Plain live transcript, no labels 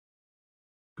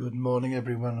Good morning,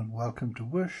 everyone, and welcome to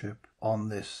worship on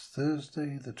this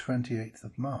Thursday, the 28th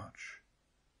of March,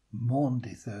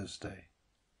 Maundy Thursday.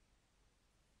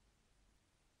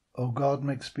 O God,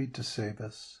 make speed to save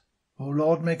us. O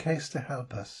Lord, make haste to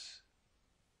help us.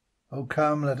 O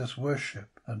come, let us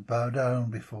worship and bow down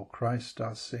before Christ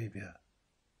our Saviour.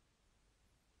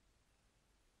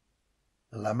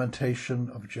 The Lamentation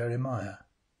of Jeremiah.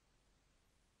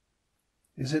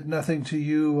 Is it nothing to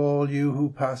you, all you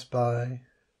who pass by?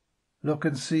 Look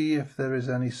and see if there is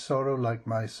any sorrow like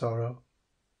my sorrow.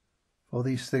 For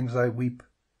these things I weep,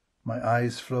 my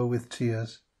eyes flow with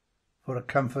tears, for a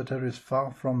comforter is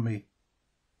far from me,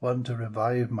 one to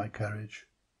revive my courage.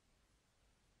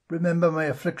 Remember my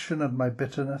affliction and my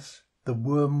bitterness, the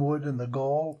wormwood and the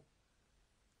gall.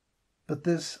 But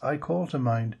this I call to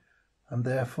mind, and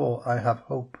therefore I have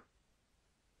hope.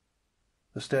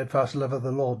 The steadfast love of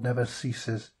the Lord never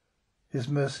ceases, his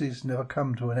mercies never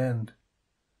come to an end.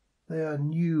 They are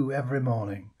new every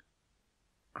morning.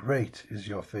 Great is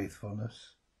your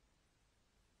faithfulness.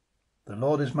 The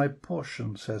Lord is my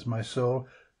portion, says my soul,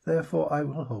 therefore I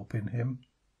will hope in him.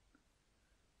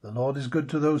 The Lord is good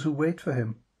to those who wait for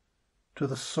him, to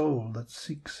the soul that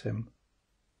seeks him.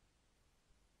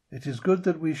 It is good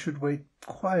that we should wait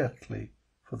quietly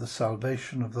for the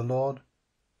salvation of the Lord,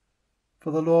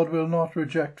 for the Lord will not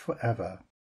reject forever.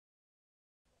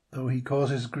 Though he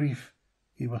causes grief,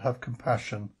 he will have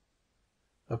compassion,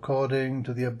 according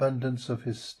to the abundance of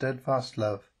his steadfast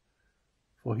love,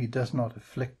 for he does not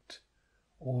afflict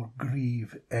or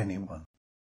grieve anyone.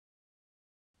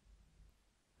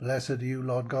 Blessed are you,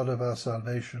 Lord God of our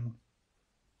salvation.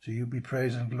 To you be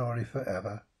praise and glory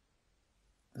forever.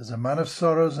 As a man of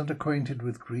sorrows and acquainted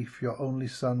with grief, your only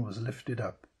Son was lifted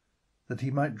up, that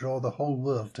he might draw the whole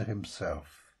world to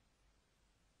himself.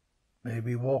 May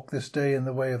we walk this day in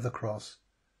the way of the cross,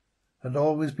 and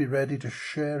always be ready to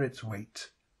share its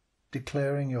weight,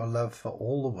 declaring your love for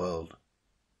all the world.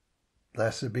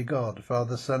 Blessed be God,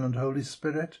 Father, Son, and Holy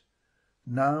Spirit,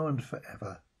 now and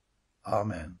forever.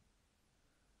 Amen.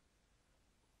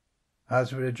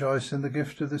 As we rejoice in the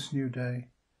gift of this new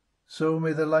day, so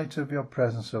may the light of your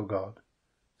presence, O God,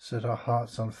 set our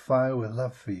hearts on fire with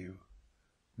love for you,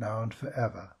 now and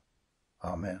forever.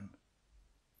 Amen.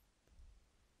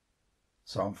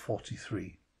 Psalm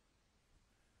 43.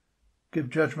 Give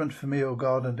judgment for me, O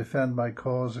God, and defend my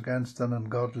cause against an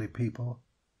ungodly people.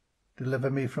 Deliver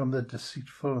me from the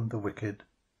deceitful and the wicked.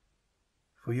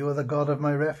 For you are the God of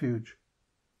my refuge.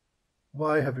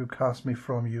 Why have you cast me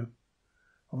from you?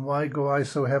 And why go I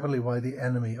so heavily while the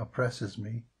enemy oppresses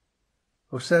me?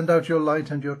 O send out your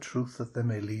light and your truth, that they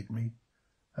may lead me,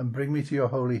 and bring me to your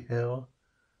holy hill,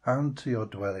 and to your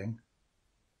dwelling,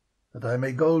 that I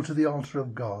may go to the altar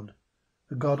of God,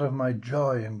 the God of my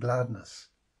joy and gladness,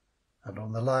 and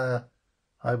on the lyre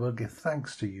I will give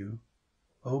thanks to you,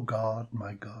 O God,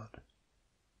 my God.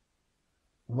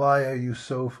 Why are you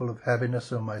so full of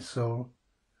heaviness, O my soul?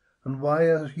 And why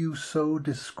are you so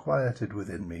disquieted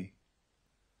within me?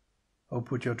 O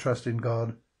put your trust in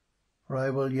God, for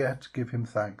I will yet give him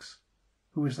thanks,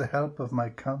 who is the help of my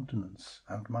countenance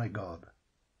and my God.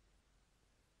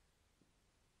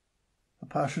 The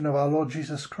Passion of our Lord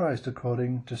Jesus Christ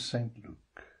according to St. Luke.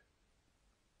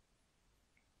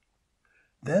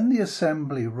 Then the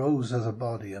assembly rose as a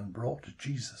body and brought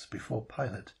Jesus before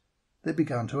Pilate. They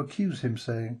began to accuse him,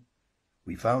 saying,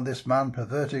 "We found this man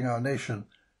perverting our nation,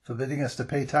 forbidding us to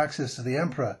pay taxes to the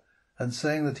emperor, and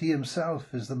saying that he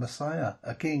himself is the Messiah,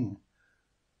 a king."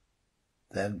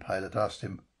 Then Pilate asked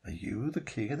him, "Are you the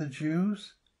king of the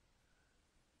Jews?"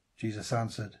 Jesus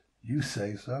answered, "You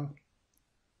say so."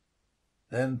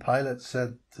 Then Pilate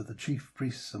said to the chief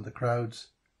priests and the crowds,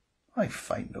 "I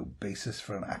find no basis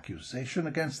for an accusation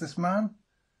against this man."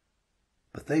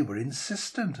 But they were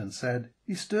insistent and said,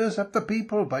 "He stirs up the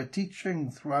people by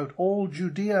teaching throughout all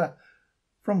Judea,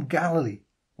 from Galilee,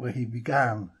 where he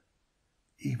began,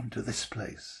 even to this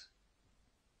place."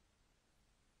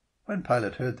 When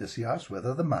Pilate heard this, he asked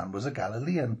whether the man was a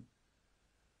Galilean.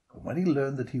 And when he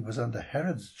learned that he was under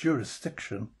Herod's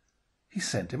jurisdiction, he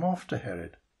sent him off to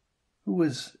Herod, who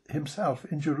was himself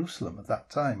in Jerusalem at that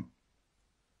time.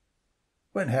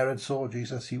 When Herod saw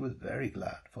Jesus, he was very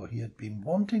glad, for he had been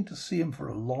wanting to see him for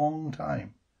a long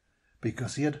time,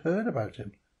 because he had heard about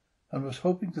him and was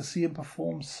hoping to see him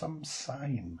perform some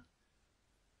sign.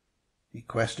 He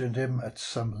questioned him at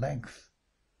some length,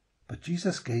 but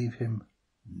Jesus gave him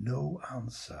no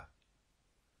answer.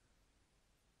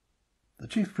 The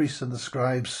chief priests and the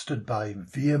scribes stood by,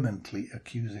 vehemently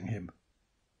accusing him.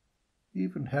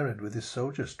 Even Herod with his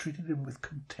soldiers treated him with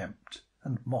contempt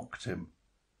and mocked him.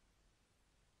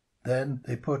 Then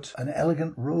they put an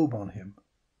elegant robe on him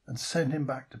and send him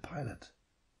back to Pilate.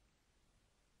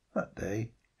 That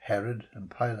day, Herod and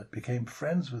Pilate became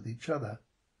friends with each other.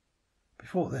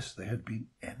 Before this, they had been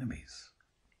enemies.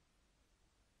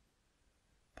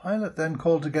 Pilate then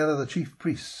called together the chief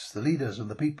priests, the leaders of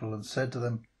the people, and said to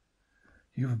them,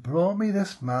 "You've brought me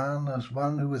this man as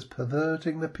one who is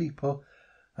perverting the people,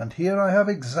 and here I have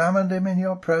examined him in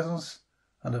your presence,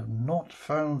 and have not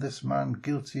found this man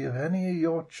guilty of any of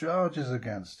your charges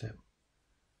against him.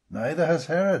 Neither has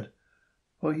Herod,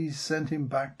 for he sent him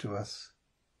back to us.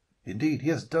 Indeed, he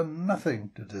has done nothing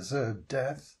to deserve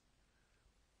death.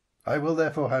 I will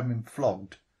therefore have him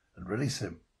flogged and release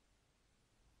him."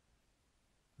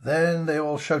 Then they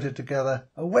all shouted together,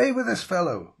 "Away with this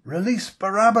fellow! Release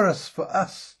Barabbas for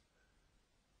us!"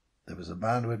 There was a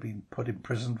man who had been put in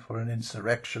prison for an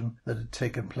insurrection that had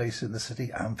taken place in the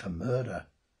city and for murder.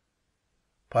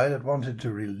 Pilate wanted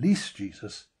to release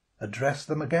Jesus, address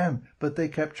them again, but they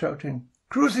kept shouting,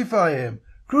 "Crucify him!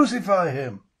 Crucify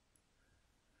him!"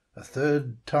 A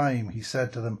third time he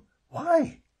said to them,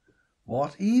 "Why?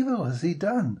 What evil has he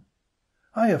done?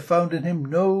 I have found in him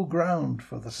no ground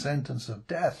for the sentence of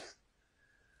death.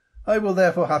 I will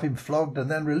therefore have him flogged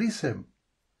and then release him."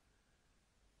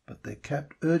 But they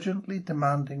kept urgently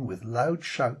demanding with loud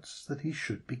shouts that he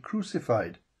should be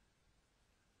crucified,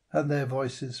 and their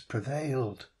voices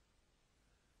prevailed.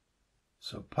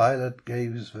 So Pilate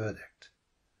gave his verdict,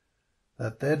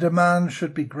 that their demand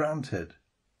should be granted.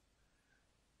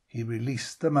 He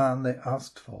released the man they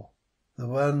asked for, the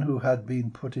one who had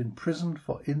been put in prison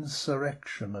for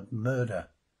insurrection and murder,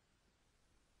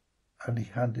 and he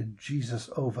handed Jesus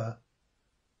over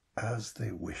as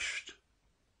they wished.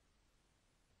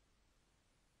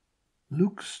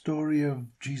 Luke's story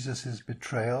of Jesus'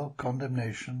 betrayal,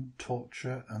 condemnation,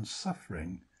 torture, and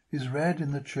suffering is read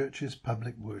in the Church's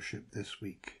public worship this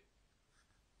week.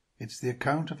 It's the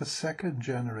account of a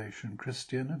second-generation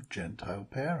Christian of Gentile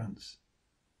parents.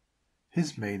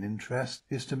 His main interest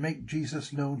is to make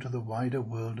Jesus known to the wider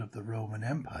world of the Roman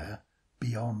Empire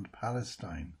beyond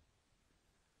Palestine.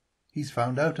 He's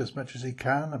found out as much as he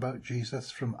can about Jesus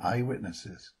from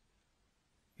eyewitnesses.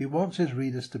 He wants his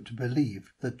readers to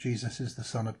believe that Jesus is the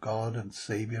Son of God and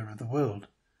Saviour of the world,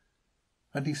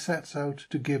 and he sets out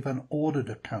to give an ordered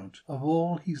account of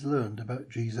all he's learned about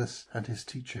Jesus and his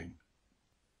teaching.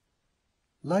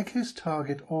 Like his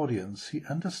target audience, he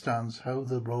understands how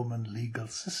the Roman legal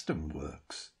system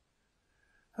works,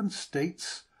 and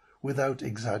states, without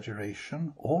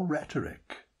exaggeration or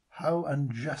rhetoric, how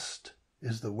unjust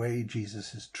is the way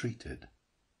Jesus is treated.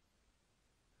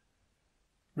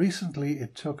 Recently,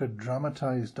 it took a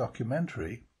dramatized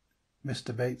documentary,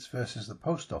 Mr. Bates versus the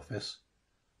Post Office,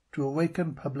 to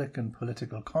awaken public and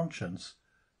political conscience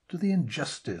to the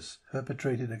injustice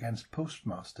perpetrated against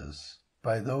postmasters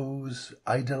by those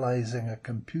idolizing a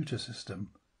computer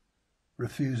system,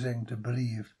 refusing to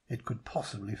believe it could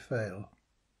possibly fail.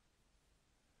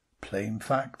 Plain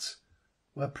facts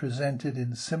were presented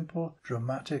in simple,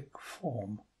 dramatic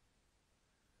form.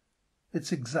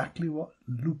 It's exactly what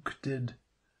Luke did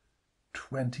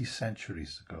 20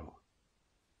 centuries ago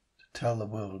to tell the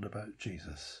world about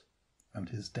Jesus and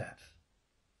his death.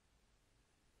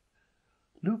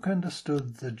 Luke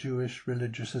understood the Jewish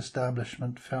religious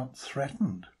establishment felt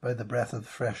threatened by the breath of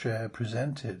fresh air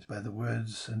presented by the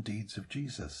words and deeds of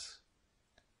Jesus.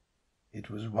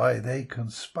 It was why they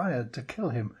conspired to kill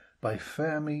him by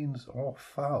fair means or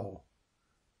foul.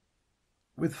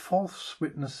 With false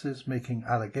witnesses making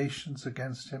allegations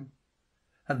against him,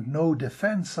 and no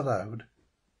defence allowed,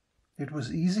 it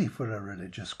was easy for a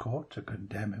religious court to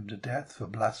condemn him to death for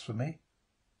blasphemy,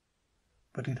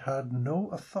 but it had no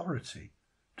authority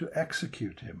to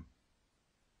execute him.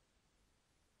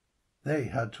 They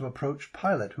had to approach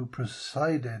Pilate, who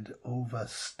presided over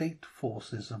state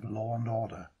forces of law and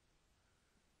order.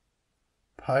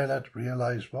 Pilate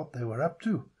realized what they were up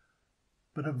to,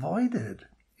 but avoided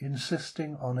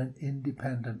insisting on an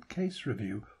independent case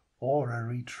review or a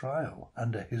retrial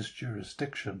under his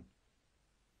jurisdiction.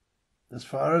 As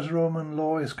far as Roman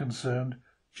law is concerned,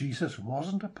 Jesus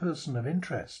wasn't a person of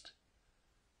interest,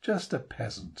 just a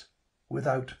peasant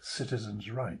without citizens'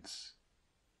 rights.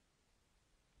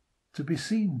 To be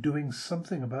seen doing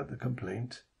something about the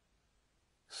complaint,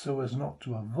 so as not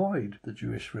to avoid the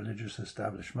Jewish religious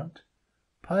establishment,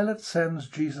 Pilate sends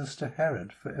Jesus to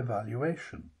Herod for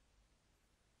evaluation.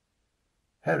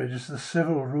 Herod is the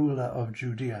civil ruler of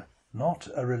Judea, not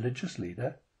a religious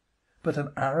leader, but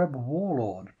an Arab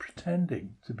warlord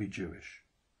pretending to be Jewish.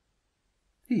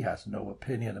 He has no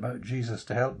opinion about Jesus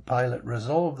to help Pilate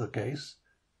resolve the case.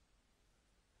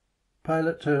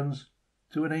 Pilate turns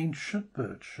to an ancient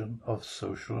version of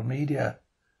social media,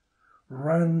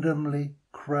 randomly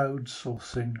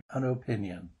crowdsourcing an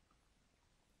opinion.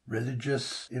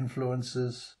 Religious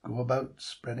influencers go about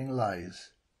spreading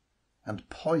lies and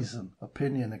poison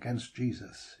opinion against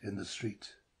Jesus in the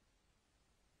street.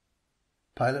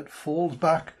 Pilate falls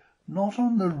back not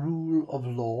on the rule of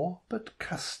law, but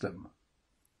custom,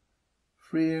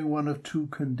 freeing one of 2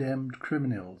 condemned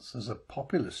criminals as a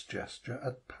populist gesture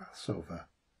at Passover,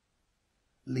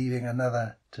 leaving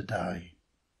another to die.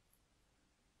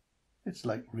 It's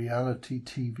like reality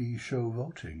TV show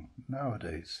voting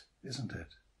nowadays, isn't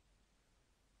it?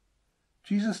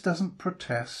 Jesus doesn't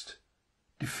protest,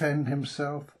 defend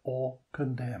himself, or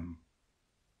condemn.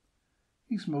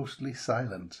 He's mostly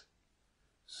silent,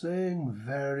 saying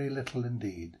very little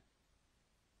indeed.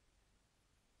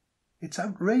 It's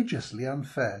outrageously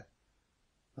unfair.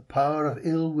 The power of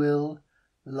ill will,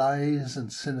 lies,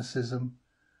 and cynicism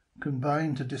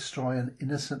combine to destroy an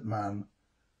innocent man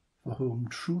for whom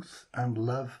truth and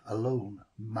love alone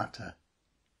matter.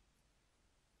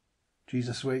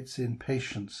 Jesus waits in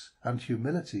patience and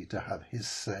humility to have his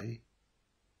say.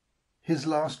 His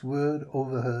last word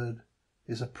overheard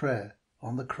is a prayer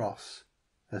on the cross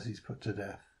as he's put to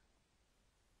death.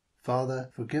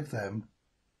 Father, forgive them.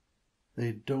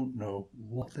 They don't know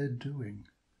what they're doing.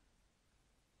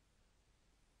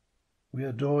 We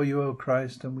adore you, O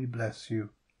Christ, and we bless you.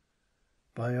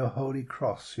 By your holy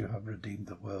cross you have redeemed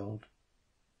the world.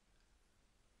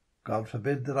 God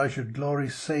forbid that I should glory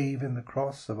save in the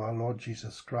cross of our Lord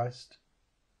Jesus Christ.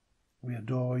 We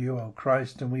adore you, O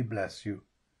Christ, and we bless you.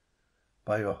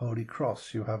 By your holy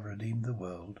cross you have redeemed the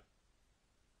world.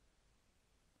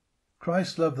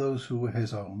 Christ loved those who were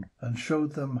his own, and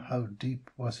showed them how deep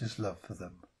was his love for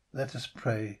them. Let us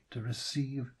pray to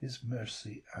receive his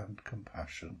mercy and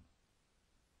compassion.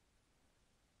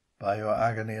 By your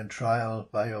agony and trial,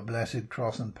 by your blessed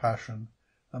cross and passion,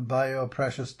 and by your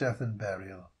precious death and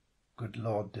burial, good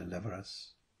Lord, deliver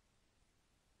us.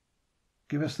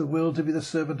 Give us the will to be the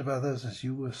servant of others as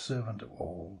you were servant of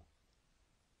all.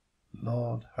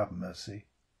 Lord, have mercy.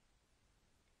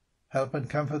 Help and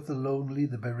comfort the lonely,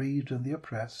 the bereaved, and the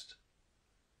oppressed.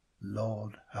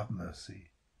 Lord, have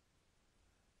mercy.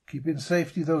 Keep in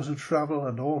safety those who travel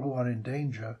and all who are in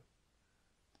danger.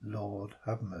 Lord,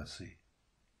 have mercy.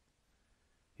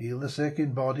 Heal the sick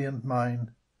in body and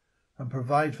mind, and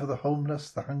provide for the homeless,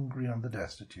 the hungry, and the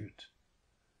destitute.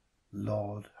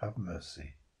 Lord, have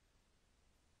mercy.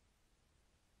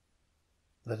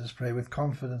 Let us pray with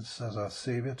confidence as our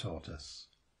Saviour taught us.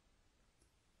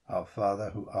 Our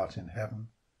Father, who art in heaven,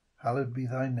 hallowed be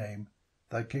thy name.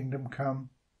 Thy kingdom come,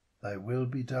 thy will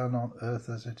be done on earth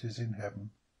as it is in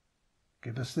heaven.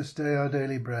 Give us this day our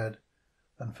daily bread,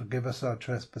 and forgive us our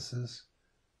trespasses,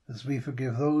 as we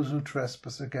forgive those who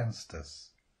trespass against us.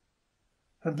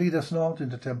 And lead us not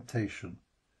into temptation,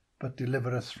 but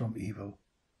deliver us from evil.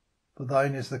 For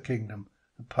thine is the kingdom,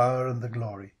 the power, and the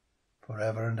glory, for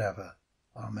ever and ever.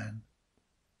 Amen.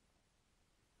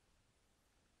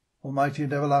 Almighty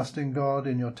and everlasting God,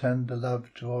 in your tender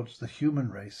love towards the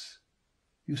human race,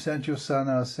 you sent your Son,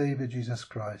 our Saviour Jesus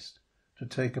Christ, to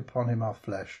take upon him our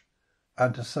flesh,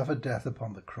 and to suffer death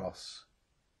upon the cross.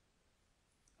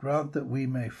 Grant that we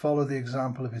may follow the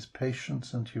example of his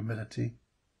patience and humility,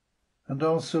 and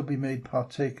also be made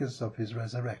partakers of his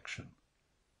resurrection.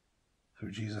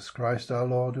 Through Jesus Christ our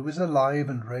Lord, who is alive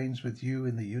and reigns with you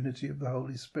in the unity of the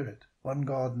Holy Spirit, one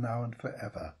God, now and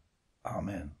forever.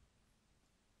 Amen.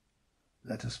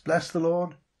 Let us bless the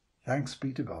Lord. Thanks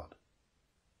be to God.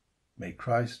 May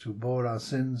Christ, who bore our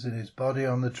sins in his body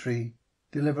on the tree,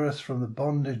 deliver us from the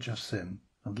bondage of sin,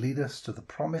 and lead us to the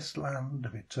promised land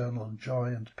of eternal joy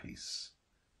and peace.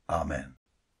 Amen.